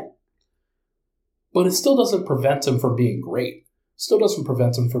tonight. But it still doesn't prevent him from being great. Still doesn't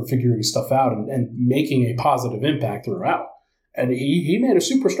prevent him from figuring stuff out and making a positive impact throughout. And he made a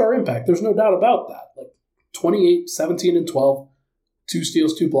superstar impact. There's no doubt about that. 28, 17, and 12, 2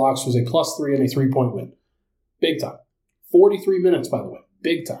 steals, 2 blocks, was a +3 and a 3-point win. Big time. 43 minutes, by the way.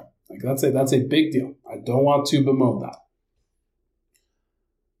 Big time. That's a big deal. I don't want to bemoan that.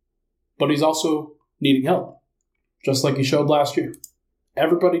 But he's also needing help, just like he showed last year.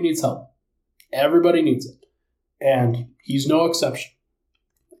 Everybody needs help. Everybody needs it. And he's no exception.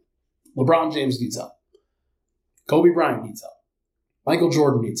 LeBron James needs help. Kobe Bryant needs help. Michael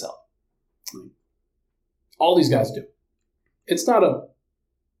Jordan needs help. All these guys do. It's not a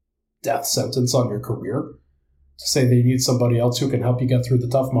death sentence on your career to say they need somebody else who can help you get through the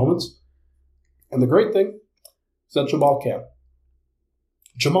tough moments. And the great thing is that Jamal can.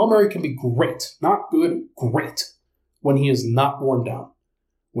 Jamal Murray can be great, not good, great, when he is not worn down.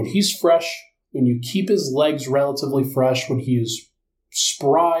 When he's fresh, when you keep his legs relatively fresh, when he is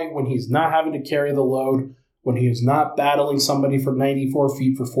spry, when he's not having to carry the load, when he is not battling somebody from 94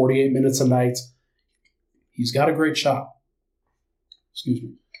 feet for 48 minutes a night, he's got a great shot. Excuse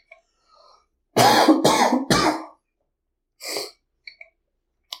me.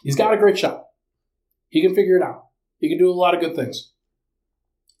 He's got a great shot. He can figure it out. He can do a lot of good things.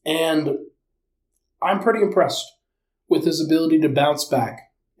 And I'm pretty impressed with his ability to bounce back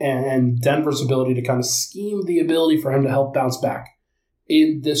and Denver's ability to kind of scheme the ability for him to help bounce back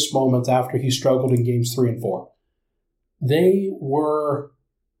in this moment after he struggled in games 3 and 4. They were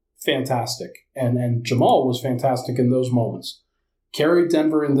fantastic. And Jamal was fantastic in those moments. Carried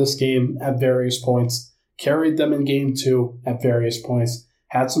Denver in this game at various points. Carried them in game 2 at various points.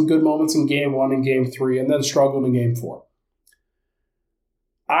 Had some good moments in game 1 and game 3, and then struggled in game 4.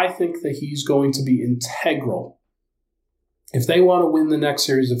 I think that he's going to be integral. If they want to win the next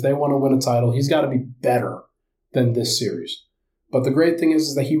series, if they want to win a title, he's got to be better than this series. But the great thing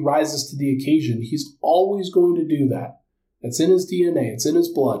is that he rises to the occasion. He's always going to do that. It's in his DNA. It's in his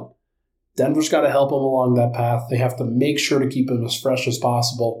blood. Denver's got to help him along that path. They have to make sure to keep him as fresh as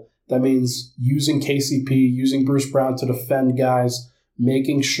possible. That means using KCP, using Bruce Brown to defend guys,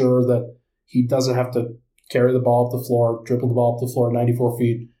 making sure that he doesn't have to carry the ball up the floor, dribble the ball up the floor 94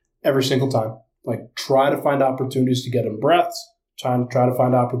 feet every single time. Try to find opportunities to get him breaths, try to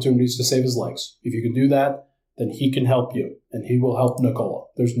find opportunities to save his legs. If you can do that, then he can help you, and he will help Nikola.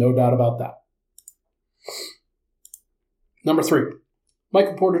 There's no doubt about that. Number 3,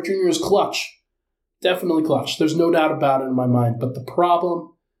 Michael Porter Jr. is clutch. Definitely clutch. There's no doubt about it in my mind. But the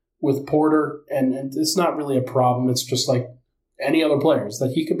problem with Porter, and it's not really a problem, it's just like any other player, is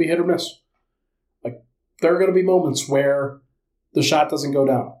that he can be hit or miss. There are going to be moments where the shot doesn't go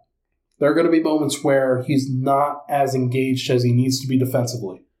down. There are going to be moments where he's not as engaged as he needs to be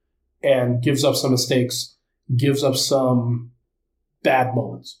defensively and gives up some mistakes, gives up some bad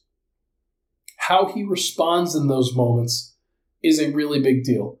moments. How he responds in those moments is a really big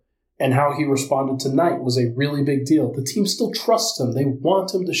deal. And how he responded tonight was a really big deal. The team still trusts him. They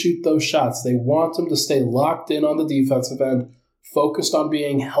want him to shoot those shots. They want him to stay locked in on the defensive end, focused on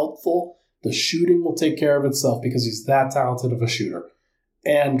being helpful. The shooting will take care of itself because he's that talented of a shooter.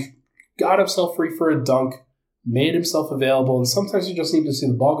 And got himself free for a dunk, made himself available, and sometimes you just need to see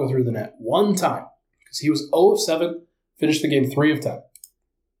the ball go through the net one time. Because he was 0 of 7, finished the game 3 of 10.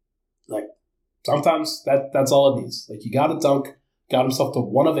 Like, sometimes that's all it needs. Like, he got a dunk, got himself to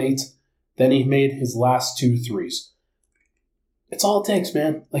 1 of 8, then he made his last 2 threes. It's all it takes,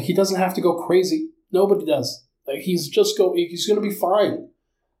 man. Like, he doesn't have to go crazy. Nobody does. Like, he's going to be fine.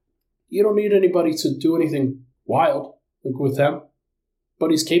 You don't need anybody to do anything wild, like with him. But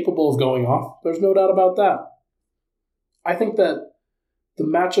he's capable of going off. There's no doubt about that. I think that the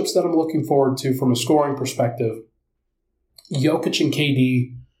matchups that I'm looking forward to from a scoring perspective, Jokić and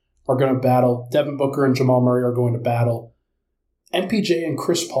KD are going to battle. Devin Booker and Jamal Murray are going to battle. MPJ and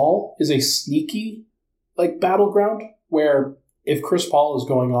Chris Paul is a sneaky battleground where if Chris Paul is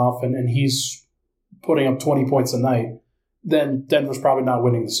going off and he's putting up 20 points a night, then Denver's probably not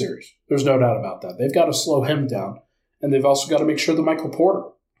winning the series. There's no doubt about that. They've got to slow him down. And they've also got to make sure that Michael Porter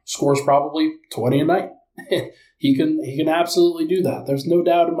scores probably 20 a night. He can absolutely do that. There's no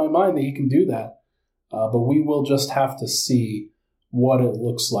doubt in my mind that he can do that. But we will just have to see what it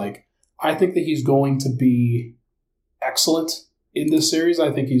looks like. I think that he's going to be excellent in this series.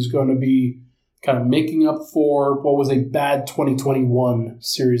 I think he's going to be kind of making up for what was a bad 2021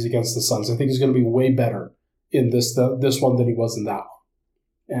 series against the Suns. I think he's going to be way better in this one than he was in that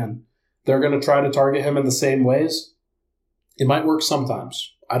one. And they're going to try to target him in the same ways. It might work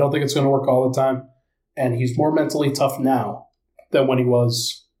sometimes. I don't think it's going to work all the time. And he's more mentally tough now than when he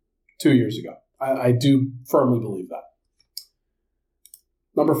was 2 years ago. I do firmly believe that.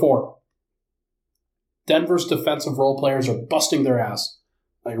 Number 4. Denver's defensive role players are busting their ass.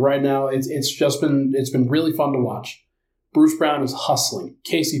 Like right now, it's been really fun to watch. Bruce Brown is hustling.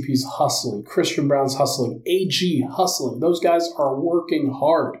 KCP's hustling. Christian Brown's hustling. AG hustling. Those guys are working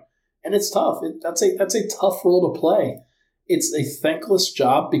hard. And it's tough. That's a tough role to play. It's a thankless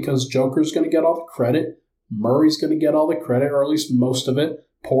job because Joker's going to get all the credit. Murray's going to get all the credit, or at least most of it.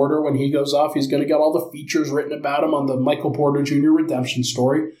 Porter, when he goes off, he's going to get all the features written about him on the Michael Porter Jr. redemption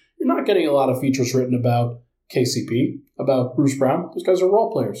story. You're not getting a lot of features written about KCP, about Bruce Brown. Those guys are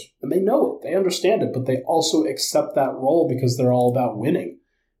role players, and they know it. They understand it, but they also accept that role because they're all about winning.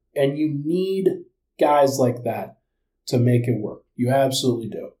 And you need guys like that to make it work. You absolutely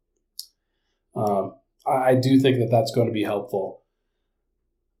do. I do think that that's going to be helpful.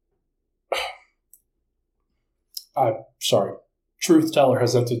 Sorry. Truth Teller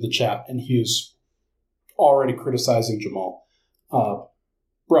has entered the chat, and he is already criticizing Jamal.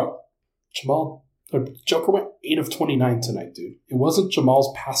 Jamal, Joker went 8 of 29 tonight, dude. It wasn't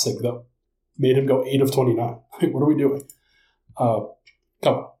Jamal's passing that made him go 8 of 29. What are we doing? Come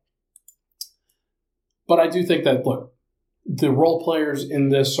on. But I do think that, look, the role players in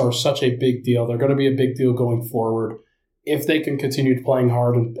this are such a big deal. They're going to be a big deal going forward. If they can continue playing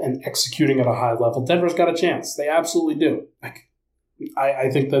hard and executing at a high level, Denver's got a chance. They absolutely do. I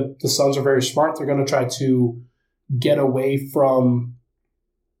think that the Suns are very smart. They're going to try to get away from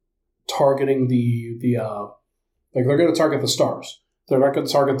targeting they're going to target the stars. They're not going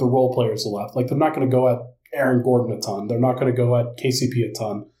to target the role players a lot. They're not going to go at Aaron Gordon a ton. They're not going to go at KCP a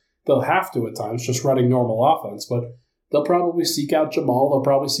ton. They'll have to at times, just running normal offense, but they'll probably seek out Jamal. They'll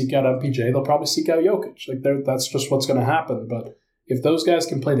probably seek out MPJ. They'll probably seek out Jokić. That's just what's going to happen. But if those guys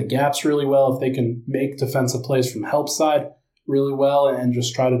can play the gaps really well, if they can make defensive plays from help side really well and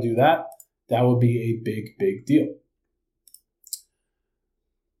just try to do that, that would be a big, big deal.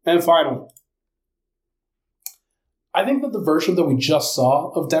 And finally, I think that the version that we just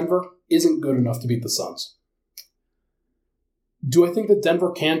saw of Denver isn't good enough to beat the Suns. Do I think that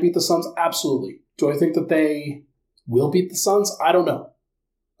Denver can beat the Suns? Absolutely. Do I think that they will beat the Suns? I don't know.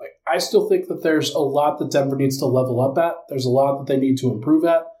 I still think that there's a lot that Denver needs to level up at. There's a lot that they need to improve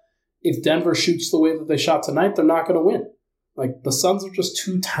at. If Denver shoots the way that they shot tonight, they're not going to win. The Suns are just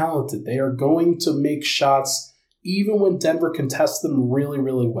too talented. They are going to make shots even when Denver contests them really,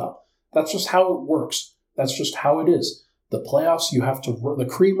 really well. That's just how it works. That's just how it is. The playoffs, the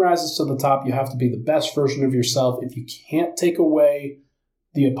cream rises to the top. You have to be the best version of yourself. If you can't take away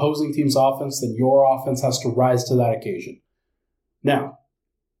the opposing team's offense, then your offense has to rise to that occasion. Now,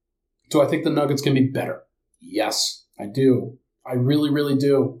 do I think the Nuggets can be better? Yes, I do. I really, really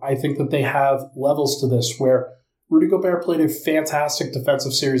do. I think that they have levels to this where Rudy Gobert played a fantastic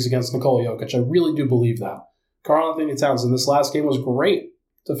defensive series against Nikola Jokić. I really do believe that. Karl-Anthony Towns in this last game was great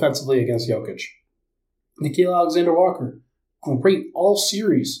defensively against Jokić. Nickeil Alexander-Walker, great all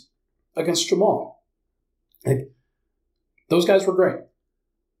series against Jamal. Those guys were great.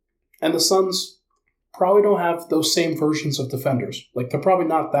 And the Suns probably don't have those same versions of defenders. They're probably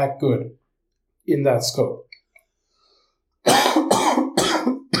not that good in that scope.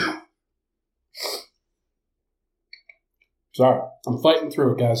 Sorry, I'm fighting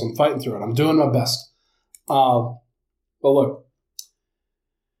through it, guys. I'm fighting through it. I'm doing my best. But look,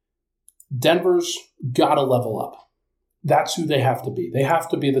 Denver's got to level up. That's who they have to be. They have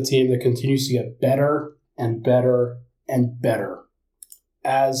to be the team that continues to get better and better and better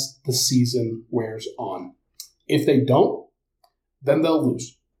as the season wears on. If they don't, then they'll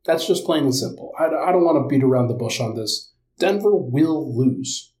lose. That's just plain and simple. I don't want to beat around the bush on this. Denver will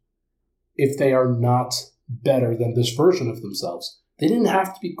lose if they are not better than this version of themselves. They didn't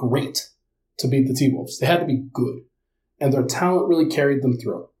have to be great to beat the T-Wolves. They had to be good. And their talent really carried them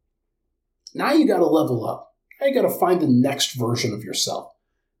through. Now you got to level up. Now you got to find the next version of yourself.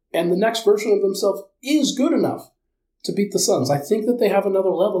 And the next version of themselves is good enough to beat the Suns. I think that they have another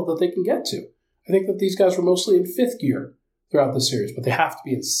level that they can get to. I think that these guys were mostly in fifth gear throughout the series, but they have to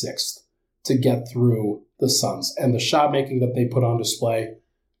be in sixth to get through the Suns. And the shot making that they put on display,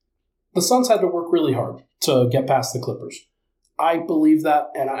 the Suns had to work really hard to get past the Clippers. I believe that,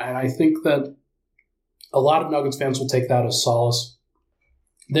 and I think that a lot of Nuggets fans will take that as solace.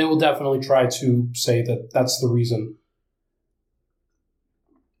 They will definitely try to say that that's the reason.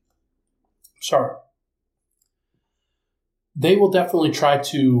 Sorry. They will definitely try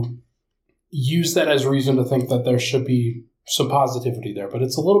to use that as reason to think that there should be some positivity there, but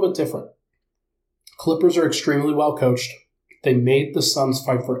it's a little bit different. Clippers are extremely well coached. They made the Suns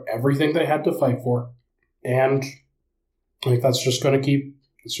fight for everything they had to fight for, and I think that's just going to keep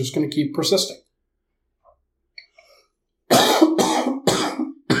persisting.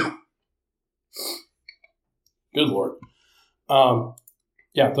 Good Lord.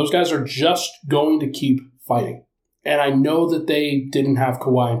 Those guys are just going to keep fighting. And I know that they didn't have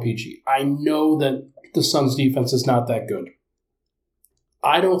Kawhi and PG. I know that the Suns' defense is not that good.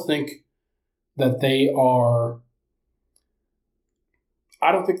 I don't think that the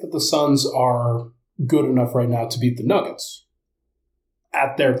Suns are good enough right now to beat the Nuggets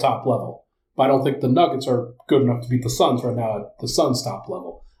at their top level. But I don't think the Nuggets are good enough to beat the Suns right now at the Suns' top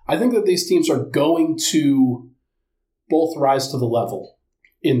level. I think that these teams are going to both rise to the level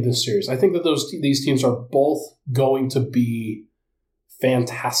in this series. I think that these teams are both going to be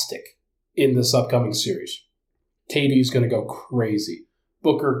fantastic in this upcoming series. KD is going to go crazy.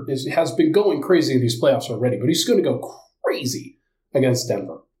 Booker has been going crazy in these playoffs already, but he's going to go crazy against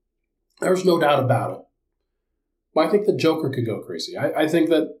Denver. There's no doubt about it. But I think the Joker could go crazy. I think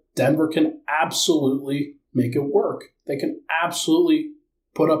that Denver can absolutely make it work. They can absolutely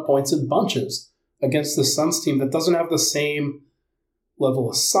put up points in bunches against the Suns team that doesn't have the same level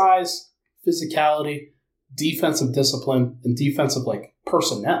of size, physicality, defensive discipline, and defensive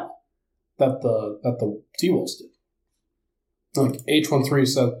personnel that the T-Wolves did. H13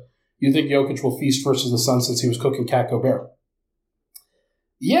 said, you think Jokić will feast versus the Suns since he was cooking Cat Gobert?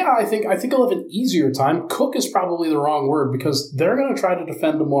 Yeah, I think he'll have an easier time. Cook is probably the wrong word because they're going to try to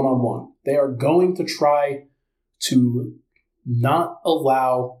defend him one-on-one. They are going to try to not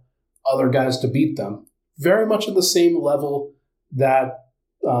allow other guys to beat them. Very much at the same level that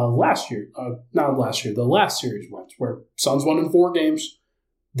the last series went, where Suns won in 4 games.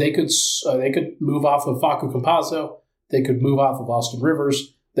 They could move off of Facu Campazzo. They could move off of Austin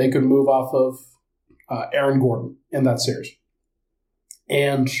Rivers. They could move off of Aaron Gordon in that series.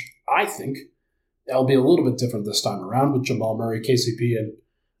 And I think it'll be a little bit different this time around with Jamal Murray, KCP, and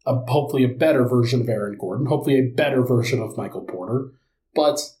hopefully a better version of Aaron Gordon, hopefully a better version of Michael Porter.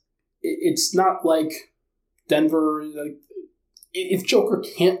 But it's not like Denver. If Joker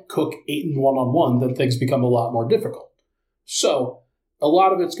can't cook Ayton one-on-one, then things become a lot more difficult. So a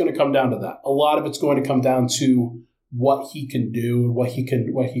lot of it's going to come down to that. A lot of it's going to come down to what he can do and what he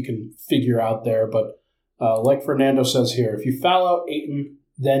can figure out there. But like Fernando says here, if you foul out Ayton,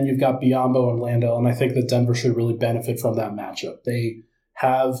 then you've got Biyombo and Landale, and I think that Denver should really benefit from that matchup. They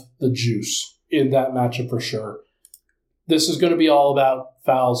have the juice in that matchup for sure. This is going to be all about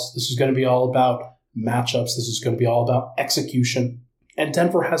fouls. This is going to be all about matchups. This is going to be all about execution. And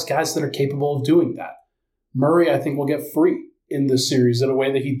Denver has guys that are capable of doing that. Murray, I think, will get free in this series in a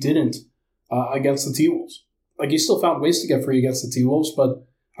way that he didn't against the T-Wolves. He still found ways to get free against the T-Wolves, but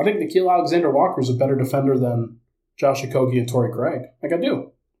I think Nickeil Alexander-Walker is a better defender than Josh Okogie and Torrey Craig. Like, I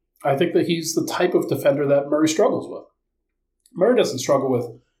do. I think that he's the type of defender that Murray struggles with. Murray doesn't struggle with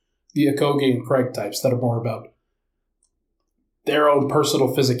the Okogie and Craig types that are more about their own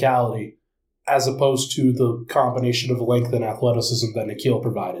personal physicality as opposed to the combination of length and athleticism that Nikola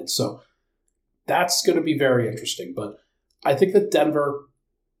provided. So that's going to be very interesting. But I think that Denver,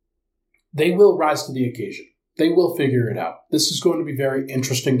 they will rise to the occasion. They will figure it out. This is going to be very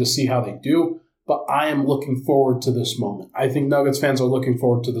interesting to see how they do, but I am looking forward to this moment. I think Nuggets fans are looking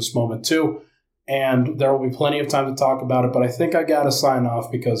forward to this moment too, and there will be plenty of time to talk about it, but I think I got to sign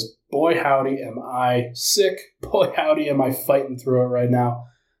off because boy howdy am I sick. Boy howdy am I fighting through it right now.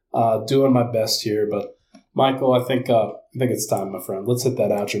 Doing my best here, but Michael, I think it's time, my friend. Let's hit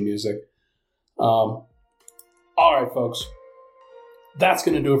that outro music. All right, folks. That's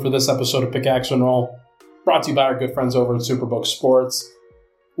going to do it for this episode of Pickaxe and Roll, brought to you by our good friends over at Superbook Sports.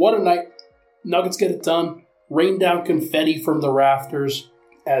 What a night. Nuggets get it done. Rain down confetti from the rafters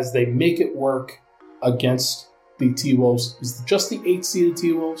as they make it work against the T-Wolves. It's just the 8th-seeded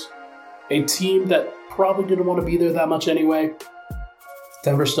T-Wolves, a team that probably didn't want to be there that much anyway.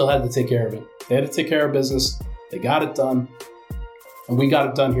 Denver still had to take care of it. They had to take care of business. They got it done. And we got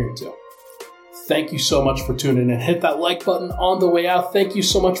it done here too. Thank you so much for tuning in. Hit that like button on the way out. Thank you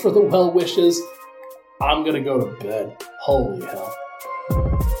so much for the well wishes. I'm going to go to bed. Holy hell.